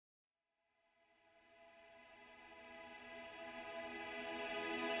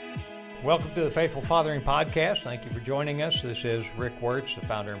Welcome to the Faithful Fathering Podcast. Thank you for joining us. This is Rick Wirtz, the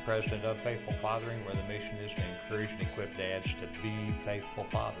founder and president of Faithful Fathering, where the mission is to encourage and equip dads to be faithful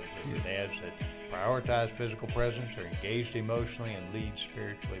fathers. Yes. Dads that prioritize physical presence, are engaged emotionally, and lead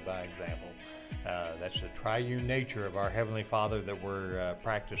spiritually by example. That's the triune nature of our Heavenly Father that we're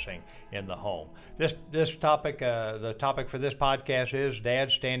practicing in the home. This topic, the topic for this podcast is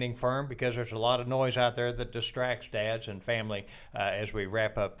dads standing firm, because there's a lot of noise out there that distracts dads and family as we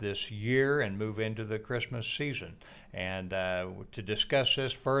wrap up this year and move into the Christmas season. And to discuss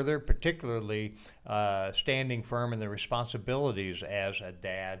this further, particularly standing firm in the responsibilities as a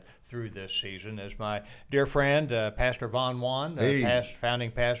dad through this season, is my dear friend, Pastor Von Juan,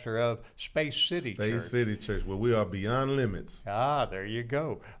 founding pastor of Space City Church. Space City Church, where we are beyond limits. Ah, there you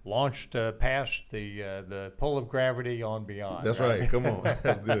go. Launched past the pull of gravity on beyond. That's right. Come on.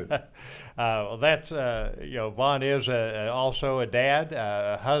 That's good. Well, that's, Von is also a dad,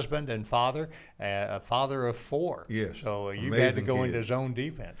 a husband and father, a father of four. Yes. So you've had to go into zone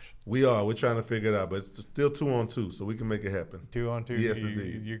defense. We are. We're trying to figure it out, but it's still 2-on-2, so we can make it happen. 2-on-2. Yes,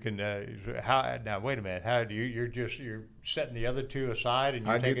 indeed. You can. How now? Wait a minute. How do you? You're setting the other two aside, and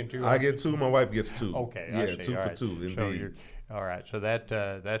you're taking two. I get two. My wife gets two. Okay. Yeah, I see. 2 all for right. 2. Indeed. So all right. So that's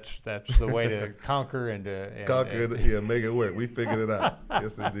the way to conquer and make it work. We figured it out.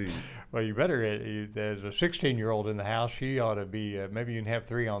 Yes, indeed. Well, you better. There's a 16-year-old in the house. She ought to be. Maybe you can have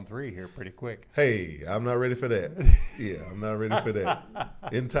 3-on-3 here pretty quick. Hey, I'm not ready for that. Yeah, I'm not ready for that.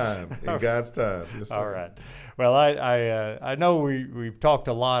 In time, in God's time. Yes, sir. All right. Well, I know we've talked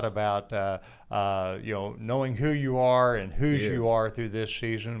a lot about knowing who you are and whose you are through this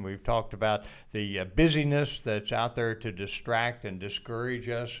season. We've talked about the busyness that's out there to distract and discourage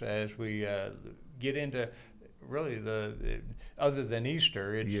us as we get into really other than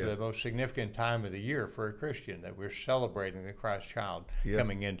Easter, it's the most significant time of the year for a Christian, that we're celebrating the Christ child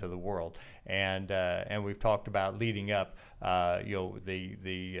coming into the world. And we've talked about leading up,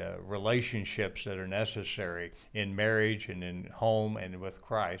 the relationships that are necessary in marriage and in home and with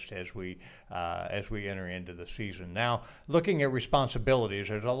Christ as we enter into the season. Now, looking at responsibilities,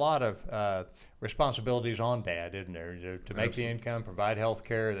 there's a lot of responsibilities on dad, isn't there? To make the income, provide health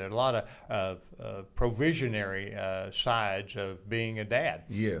care. There's a lot of provisionary sides of being a dad.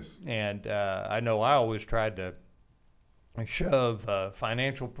 Yes. And I know I always tried to shove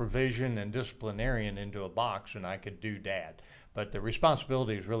financial provision and disciplinarian into a box, and I could do dad. But the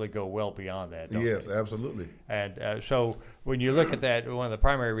responsibilities really go well beyond that, don't Yes, they? absolutely. And so when you look at that, one of the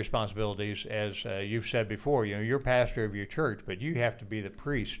primary responsibilities, as you've said before, you're pastor of your church, but you have to be the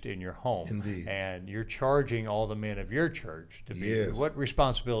priest in your home. Indeed. And you're charging all the men of your church to be. Yes. What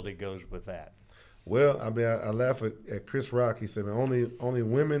responsibility goes with that? Well, I mean, I laugh at Chris Rock. He said, man, only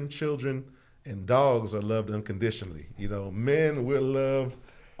women, children, and dogs are loved unconditionally. Men, we're loved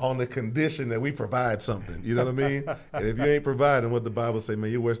on the condition that we provide something. You know what I mean? And if you ain't providing what the Bible say,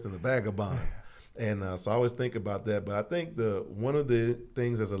 man, you're worse than a vagabond. And so I always think about that. But I think one of the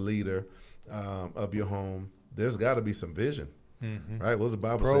things as a leader of your home, there's got to be some vision, right? What's the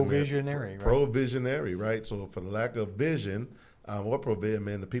Bible say? Provisionary, right? Provisionary, right? So for the lack of vision, or provision,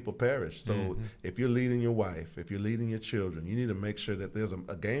 man, the people perish. So if you're leading your wife, if you're leading your children, you need to make sure that there's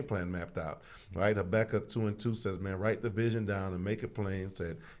a game plan mapped out, right? Habakkuk 2:2 says, man, write the vision down and make it plain.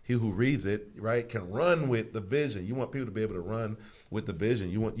 Said he who reads it, right, can run with the vision. You want people to be able to run with the vision.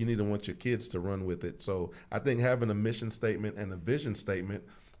 You need to want your kids to run with it. So I think having a mission statement and a vision statement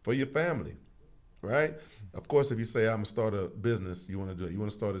for your family, right? Of course, if you say, I'm going to start a business, you want to do it. You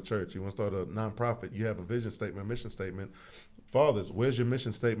want to start a church. You want to start a nonprofit. You have a vision statement, a mission statement. Fathers, where's your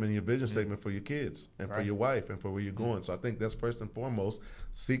mission statement and your vision statement for your kids and for your wife and for where you're going? So I think that's first and foremost,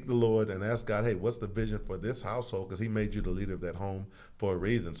 seek the Lord and ask God, hey, what's the vision for this household? Because he made you the leader of that home for a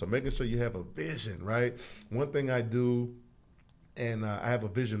reason. So making sure you have a vision, right? One thing I do, and I have a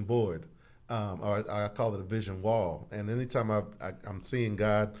vision board, or I call it a vision wall. And anytime I'm seeing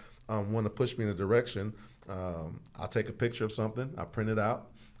God want to push me in a direction, I'll take a picture of something, I print it out,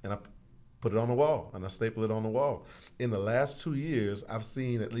 and I put it on the wall, and I staple it on the wall. In the last 2 years, I've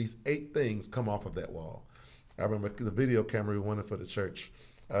seen at least 8 things come off of that wall. I remember the video camera we wanted for the church,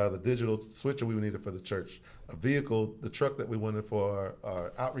 the digital switcher we needed for the church, a vehicle, the truck that we wanted for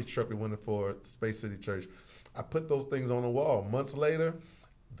our outreach truck we wanted for Space City Church. I put those things on the wall. Months later,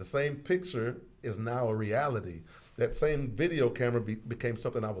 the same picture is now a reality. That same video camera became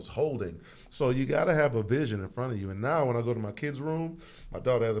something I was holding. So you got to have a vision in front of you. And now when I go to my kids' room, my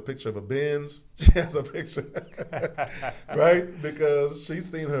daughter has a picture of a Benz. She has a picture, right? Because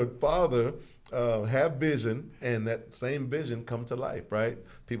she's seen her father have vision, and that same vision come to life, right?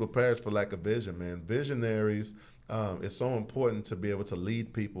 People perish for lack of vision, man. Visionaries It's so important to be able to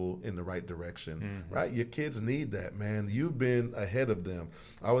lead people in the right direction, right? Your kids need that, man. You've been ahead of them.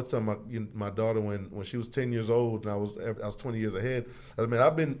 I was telling my daughter when she was 10 years old and I was 20 years ahead. I mean,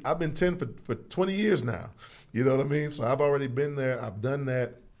 I've been 10 for 20 years now. You know what I mean? So I've already been there. I've done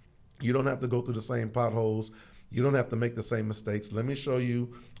that. You don't have to go through the same potholes. You don't have to make the same mistakes. Let me show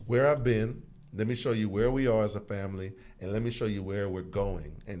you where I've been. Let me show you where we are as a family, and let me show you where we're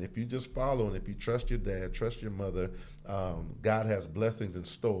going. And if you just follow, and if you trust your dad, trust your mother, God has blessings in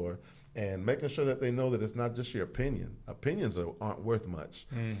store. And making sure that they know that it's not just your opinion. Opinions aren't worth much.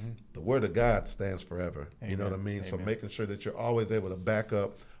 The word of God stands forever. Amen. You know what I mean? Amen. So making sure that you're always able to back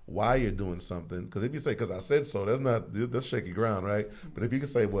up why you're doing something. Because if you say, because I said so, that's shaky ground, right? But if you can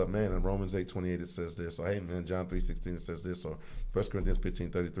say, well, man, in Romans 8:28 it says this, or hey, man, John 3:16 it says this, or 1 Corinthians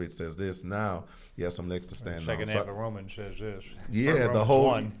 15:33 it says this, now you have some legs to stand on. Second half of Romans says this. Yeah, the whole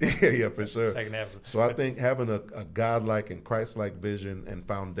one. Yeah, for sure. Second half. So I think having a God-like and Christ-like vision and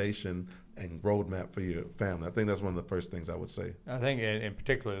foundation and roadmap for your family. I think that's one of the first things I would say. I think, and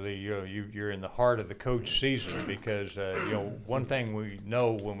particularly, you're in the heart of the coach season because, one thing we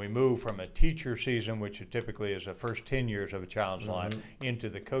know when we move from a teacher season, which typically is the first 10 years of a child's life, into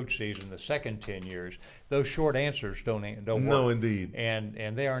the coach season, the second 10 years, those short answers don't work. No, indeed.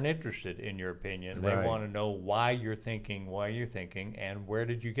 And they aren't interested in your opinion. They want to know why you're thinking, and where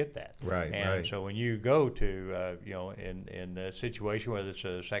did you get that? Right, and so when you go to, in a situation, whether it's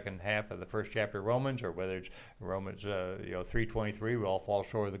the second half of the first chapter of Romans, or whether it's Romans 3:23, we all fall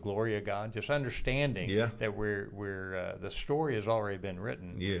short of the glory of God. Just understanding that we're the story has already been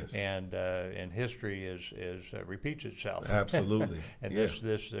written. Yes. And history is repeats itself. Absolutely. And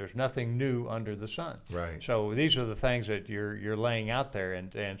there's nothing new under the sun. Right. So these are the things that you're laying out there,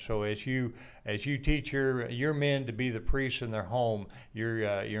 and so as you teach your men to be the priests in their home, you're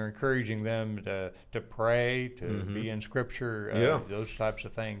encouraging them to pray, to be in Scripture, those types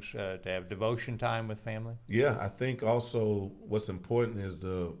of things, to have devotion time with family. Yeah, I think also what's important is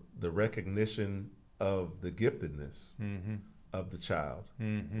the recognition of the giftedness of the child,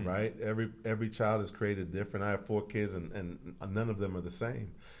 right? Every child is created different. I have 4 kids, and none of them are the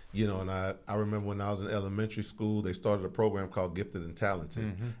same. And I remember when I was in elementary school, they started a program called Gifted and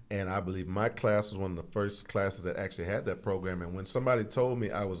Talented. And I believe my class was one of the first classes that actually had that program. And when somebody told me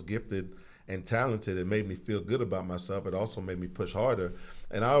I was gifted and talented, it made me feel good about myself. It also made me push harder.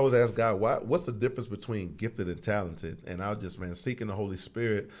 And I always ask God, what's the difference between gifted and talented? And I was just, seeking the Holy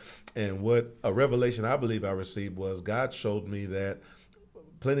Spirit. And what a revelation I believe I received was God showed me that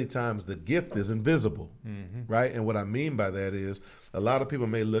plenty of times the gift is invisible, right? And what I mean by that is a lot of people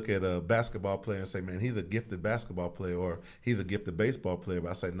may look at a basketball player and say, man, he's a gifted basketball player, or he's a gifted baseball player. But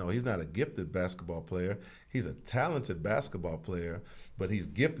I say, no, he's not a gifted basketball player. He's a talented basketball player, but he's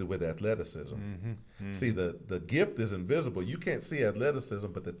gifted with athleticism. See, the gift is invisible. You can't see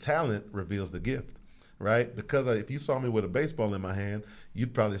athleticism, but the talent reveals the gift. Right? Because if you saw me with a baseball in my hand,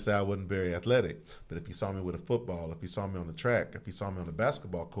 you'd probably say I wasn't very athletic. But if you saw me with a football, if you saw me on the track, if you saw me on the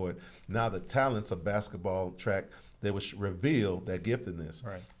basketball court, now the talents of basketball, track, they would reveal that giftedness.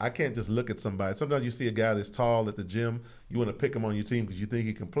 Right. I can't just look at somebody. Sometimes you see a guy that's tall at the gym, you want to pick him on your team because you think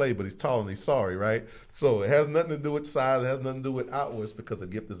he can play, but he's tall and he's sorry, right? So it has nothing to do with size. It has nothing to do with outwards because the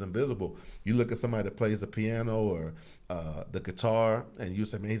gift is invisible. You look at somebody that plays the piano or the guitar, and you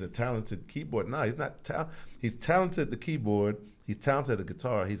say, man, he's a talented keyboard. No, he's not. He's talented at the keyboard. He's talented at the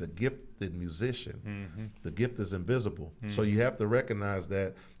guitar. He's a gifted musician. The gift is invisible. So you have to recognize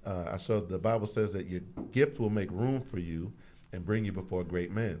that. So the Bible says that your gift will make room for you and bring you before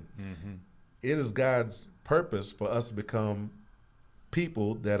great men. It is God's purpose for us to become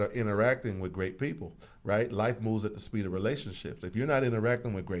people that are interacting with great people, right? Life moves at the speed of relationships. If you're not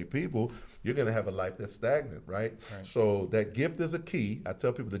interacting with great people, you're going to have a life that's stagnant, right? So that gift is a key. I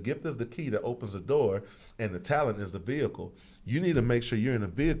tell people the gift is the key that opens the door, and the talent is the vehicle. You need to make sure you're in a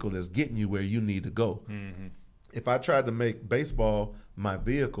vehicle that's getting you where you need to go. If I tried to make baseball my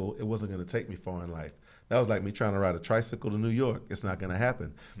vehicle, it wasn't going to take me far in life. That was like me trying to ride a tricycle to New York. It's not going to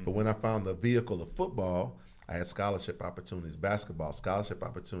happen. But when I found the vehicle of football, I had scholarship opportunities, basketball, scholarship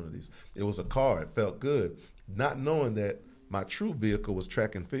opportunities. It was a car. It felt good. Not knowing that my true vehicle was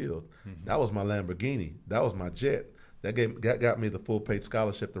track and field. That was my Lamborghini. That was my jet. That got me the full-paid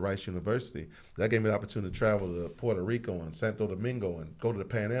scholarship to Rice University. That gave me the opportunity to travel to Puerto Rico and Santo Domingo and go to the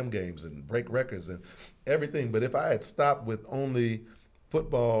Pan Am games and break records and everything. But if I had stopped with only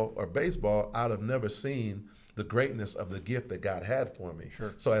football or baseball, I'd have never seen the greatness of the gift that God had for me.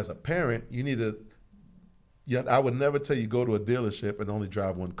 Sure. So as a parent, you need to Yeah, I would never tell you go to a dealership and only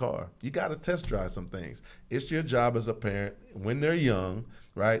drive one car. You got to test drive some things. It's your job as a parent when they're young,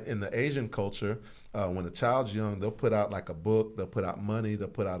 right? In the Asian culture, when a child's young, they'll put out like a book, they'll put out money, they'll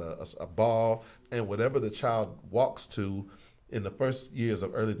put out a ball, and whatever the child walks to in the first years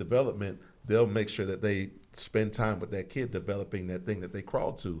of early development, they'll make sure that they spend time with that kid developing that thing that they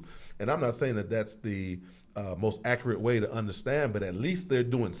crawl to. And I'm not saying that that's the most accurate way to understand, but at least they're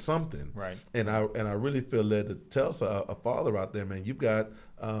doing something. Right. And I really feel led to tell a father out there, man, you've got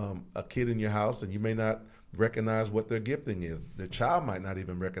a kid in your house, and you may not recognize what their gifting is. The child might not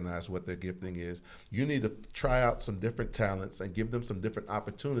even recognize what their gifting is. You need to try out some different talents and give them some different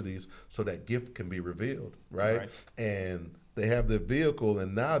opportunities so that gift can be revealed, right? And they have their vehicle,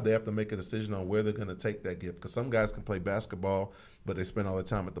 and now they have to make a decision on where they're going to take that gift. Because some guys can play basketball, but they spend all their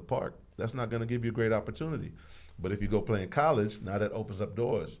time at the park. That's not going to give you a great opportunity. But if you go play in college, now that opens up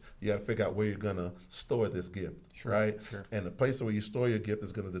doors. You got to figure out where you're going to store this gift, right? Sure. And the place where you store your gift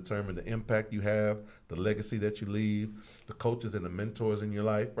is going to determine the impact you have, the legacy that you leave, the coaches and the mentors in your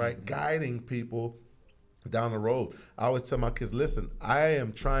life, right? Mm-hmm. Guiding people down the road. I always tell my kids, listen, I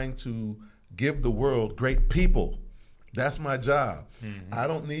am trying to give the world great people. That's my job. Mm-hmm. I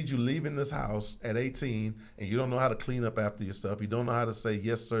don't need you leaving this house at 18 and you don't know how to clean up after yourself. You don't know how to say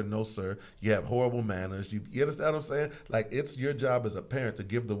yes, sir, no, sir. You have horrible manners. You understand what I'm saying? Like, it's your job as a parent to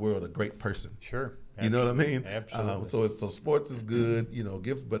give the world a great person. Sure. You know what I mean? Absolutely. So sports is good,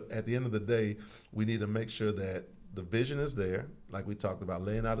 but at the end of the day, we need to make sure that the vision is there, like we talked about,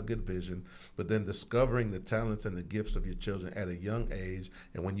 laying out a good vision, but then discovering the talents and the gifts of your children at a young age.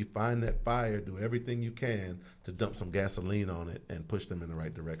 And when you find that fire, do everything you can to dump some gasoline on it and push them in the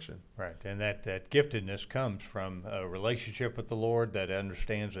right direction. Right, and that giftedness comes from a relationship with the Lord that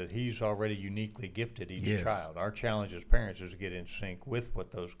understands that He's already uniquely gifted each child. Our challenge as parents is to get in sync with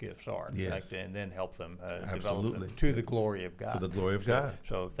what those gifts are, and then help them develop them to the glory of God. To the glory of God.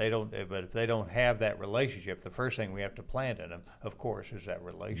 So if they don't have that relationship, the first thing we have to plant in them, of course, is that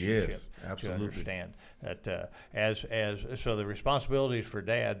relationship. Yes, absolutely. To understand that so the responsibilities for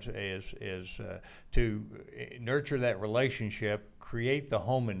dads is to nurture that relationship, create the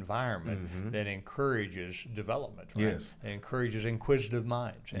home environment that encourages development, right? Yes. It encourages inquisitive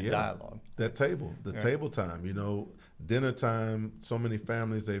minds and dialogue. That table time, dinner time, so many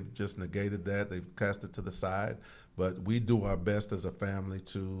families, they've just negated that. They've cast it to the side. But we do our best as a family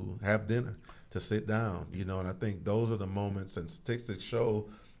to have dinner, to sit down, and I think those are the moments, and statistics show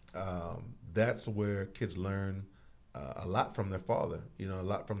that's where kids learn a lot from their father, a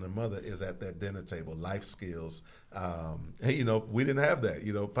lot from their mother is at that dinner table, life skills. We didn't have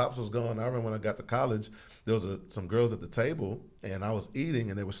that. Pops was gone. I remember when I got to college, there was some girls at the table, and I was eating,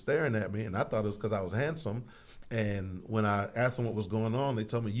 and they were staring at me, and I thought it was because I was handsome. And when I asked them what was going on, they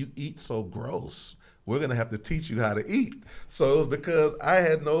told me, "You eat so gross. We're going to have to teach you how to eat." So it was because I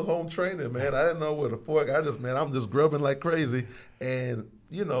had no home training, man. I didn't know where to fork. I'm just grubbing like crazy. And,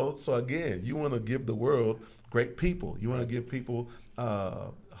 so again, you want to give the world great people. You want to give people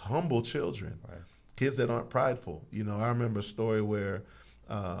humble children, kids that aren't prideful. I remember a story where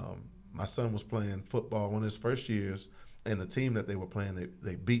my son was playing football one of his first years, and the team that they were playing,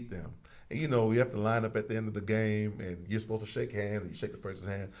 they beat them. And, we have to line up at the end of the game, and you're supposed to shake hands, and you shake the person's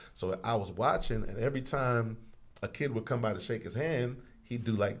hand. So I was watching, and every time a kid would come by to shake his hand, he'd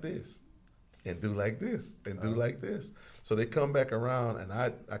do like this, and do like this, and do like this. So they come back around, and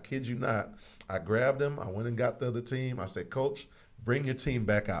I kid you not, I grabbed him, I went and got the other team. I said, "Coach, bring your team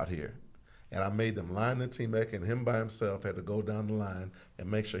back out here." And I made them line the team back, and him by himself had to go down the line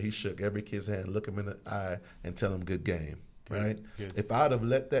and make sure he shook every kid's hand, look him in the eye, and tell him good game. Right? Good. If I'd have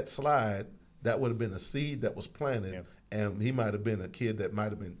let that slide, that would have been a seed that was planted, and he might have been a kid that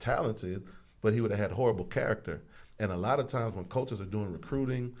might have been talented, but he would have had horrible character. And a lot of times when coaches are doing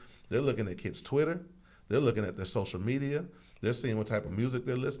recruiting, they're looking at kids' Twitter, they're looking at their social media, they're seeing what type of music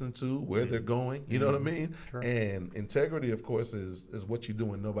they're listening to, where they're going, you know what I mean? Sure. And integrity, of course, is what you do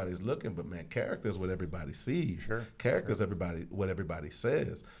when nobody's looking, but man, character is what everybody sees. Sure. Character is what everybody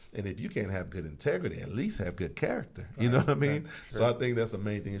says. And if you can't have good integrity, at least have good character. You know what I mean? Sure. So I think that's the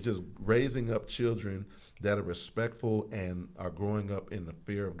main thing. It's just raising up children that are respectful and are growing up in the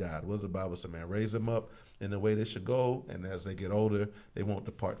fear of God. What does the Bible say, man? Raise them up in the way they should go, and as they get older, they won't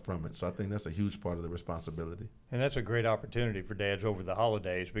depart from it. So I think that's a huge part of the responsibility. And that's a great opportunity for dads over the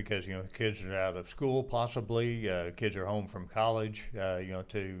holidays because, kids are out of school possibly, kids are home from college,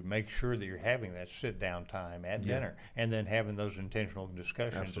 to make sure that you're having that sit down time at dinner and then having those intentional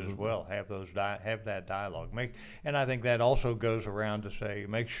discussions as well. Have have that dialogue. And I think that also goes around to say,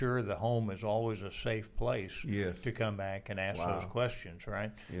 make sure the home is always a safe place to come back and ask those questions,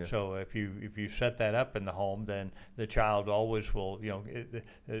 right? Yes. So if you set that up in the home, then the child always will,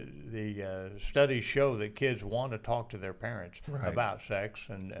 the studies show that kids want to talk to their parents about sex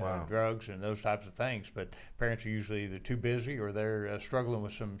and drugs and those types of things, but parents are usually either too busy or they're struggling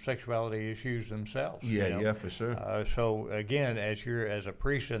with some sexuality issues themselves. Yeah, for sure. So again, as a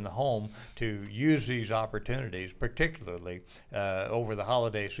priest in the home, to use these opportunities, particularly over the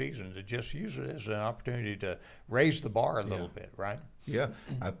holiday season, to just use it as an opportunity to raise the bar a little bit, right? Yeah,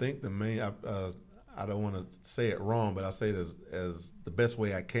 I think the main. I don't want to say it wrong, but I say it as the best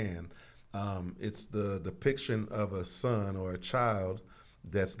way I can. It's the depiction of a son or a child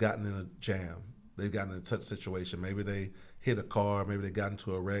that's gotten in a jam. They've gotten in a touch situation. Maybe they hit a car. Maybe they got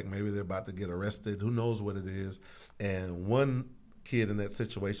into a wreck. Maybe they're about to get arrested. Who knows what it is? And one kid in that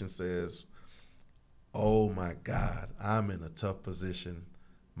situation says, "Oh my God, I'm in a tough position.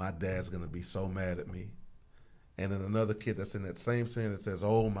 My dad's going to be so mad at me." And then another kid that's in that same thing that says,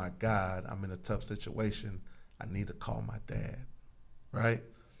 "Oh my God, I'm in a tough situation. I need to call my dad." Right?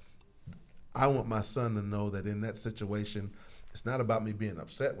 I want my son to know that in that situation, it's not about me being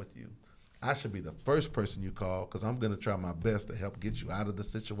upset with you. I should be the first person you call because I'm going to try my best to help get you out of the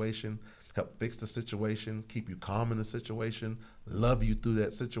situation, help fix the situation, keep you calm in the situation, love you through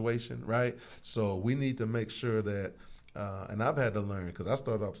that situation, right? So we need to make sure that, and I've had to learn because I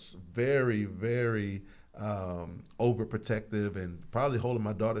started off very, very overprotective and probably holding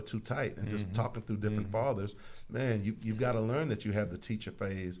my daughter too tight and just talking through different fathers. Man, you've got to learn that you have the teacher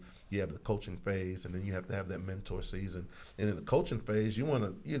phase, you have the coaching phase, and then you have to have that mentor season. And in the coaching phase, you want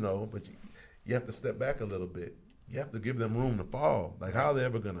to, but you have to step back a little bit. You have to give them room to fall. Like, how are they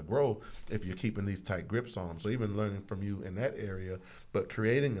ever going to grow if you're keeping these tight grips on them? So even learning from you in that area, but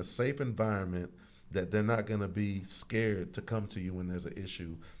creating a safe environment that they're not going to be scared to come to you when there's an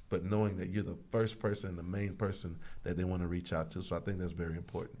issue, but knowing that you're the first person, the main person that they want to reach out to. So I think that's very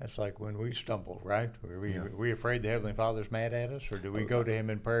important. That's like when we stumble, right? Are we afraid the Heavenly Father's mad at us, or do we go to Him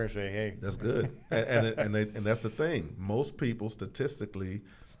in prayer and say, "Hey"? That's good. and that's the thing. Most people, statistically,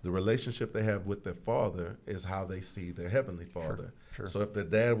 the relationship they have with their father is how they see their Heavenly Father. Sure. So if their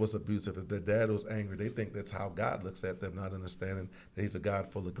dad was abusive, if their dad was angry, they think that's how God looks at them, not understanding that He's a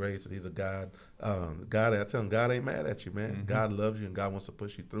God full of grace, and He's a God. I tell them, God ain't mad at you, man. God loves you, and God wants to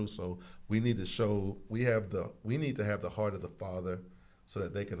push you through. So we need to need to have the heart of the Father, so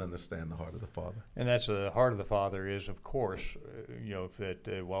that they can understand the heart of the Father. And that's the heart of the Father is, of course,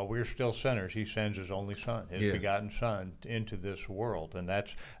 that while we're still sinners, He sends His only Son, His begotten Son, into this world. And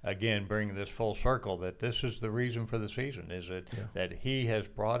that's, again, bringing this full circle, that this is the reason for the season, is that He has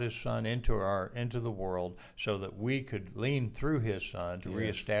brought His Son into the world so that we could lean through His Son to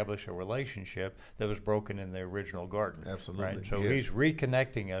reestablish a relationship that was broken in the original garden. Absolutely. Right? So He's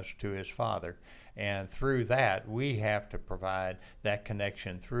reconnecting us to His Father. And through that, we have to provide that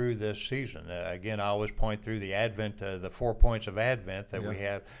connection through this season. Again, I always point through the Advent, the 4 points of Advent, that we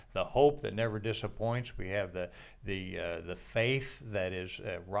have the hope that never disappoints. We have the faith that is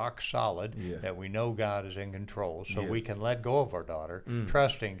rock solid, that we know God is in control, so we can let go of our daughter,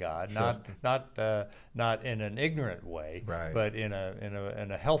 trusting God, not in an ignorant way, but in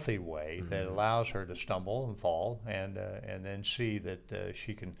a healthy way that allows her to stumble and fall, and then see that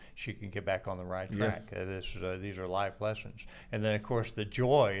she can get back on the right track. These are life lessons, and then of course the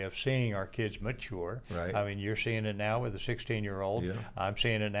joy of seeing our kids mature. I mean, you're seeing it now with a 16-year-old. I'm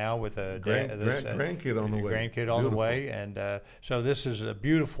seeing it now with a grandkid on the way. On the way, and so this is a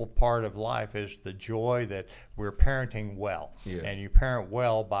beautiful part of life, is the joy that we're parenting well. And you parent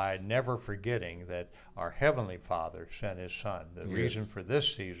well by never forgetting that our Heavenly Father sent His Son. The reason for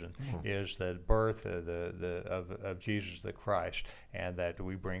this season is the birth of Jesus the Christ, and that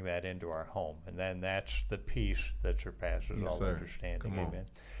we bring that into our home, and then that's the peace that surpasses all understanding. Amen.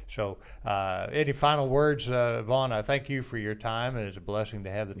 So, any final words, Vaughn? I thank you for your time, and it's a blessing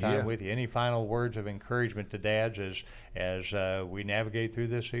to have the time with you. Any final words of encouragement to dads as we navigate through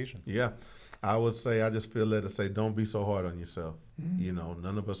this season? Yeah, I would say, I just feel led to say, don't be so hard on yourself.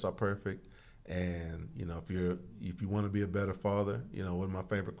 None of us are perfect, and if you want to be a better father, one of my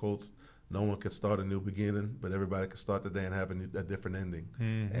favorite quotes, no one could start a new beginning, but everybody could start the day and have a different ending.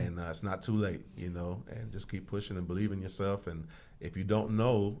 And it's not too late, and just keep pushing and believe in yourself. And if you don't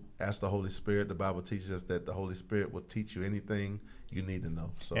know, ask the Holy Spirit. The Bible teaches us that the Holy Spirit will teach you anything you need to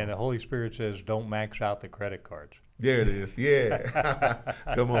know. So. And the Holy Spirit says, don't max out the credit cards. There it is. Yeah.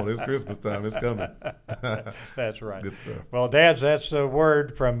 Come on. It's Christmas time. It's coming. That's right. Good stuff. Well, Dads, that's the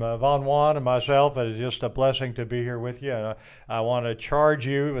word from Von Juan and myself. It is just a blessing to be here with you. I want to charge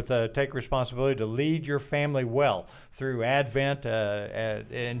you with take responsibility to lead your family well through Advent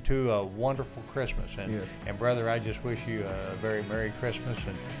into a wonderful Christmas. And, yes. And brother, I just wish you a very Merry Christmas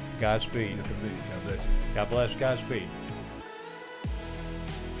and Godspeed. Yes, indeed. God bless you. God bless. Godspeed.